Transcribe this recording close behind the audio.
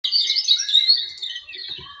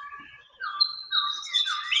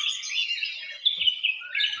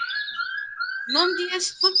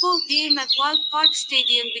Mondial's football game at Wild Park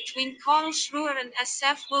Stadium between Karlsruher and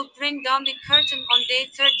SF will bring down the curtain on day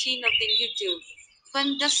 13 of the new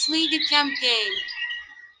Bundesliga campaign.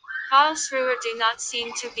 Karlsruher do not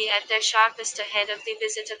seem to be at their sharpest ahead of the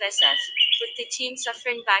visit of SF, with the team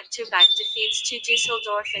suffering back-to-back defeats to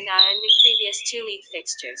Düsseldorf and Aue in the previous two league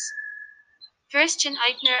fixtures. Christian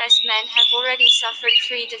Eitner's men have already suffered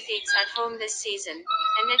 3 defeats at home this season,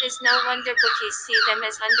 and it is no wonder bookies see them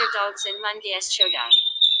as underdogs in Monday's showdown.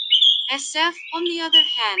 SF, on the other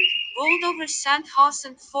hand, rolled over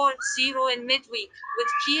Sandhausen 4-0 in midweek, with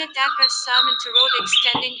key attacker Simon Terode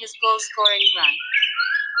extending his goal-scoring run.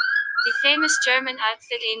 The famous German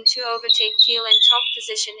outfit aimed to overtake Kiel in top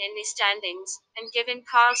position in the standings, and given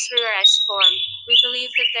Karlsruher's form, we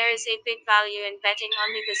believe that there is a big value in betting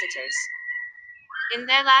on the visitors. In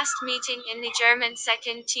their last meeting in the German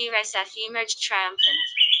second tier, SF emerged triumphant.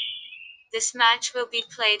 This match will be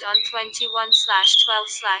played on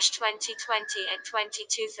 21/12/2020 at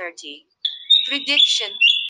 22:30. Prediction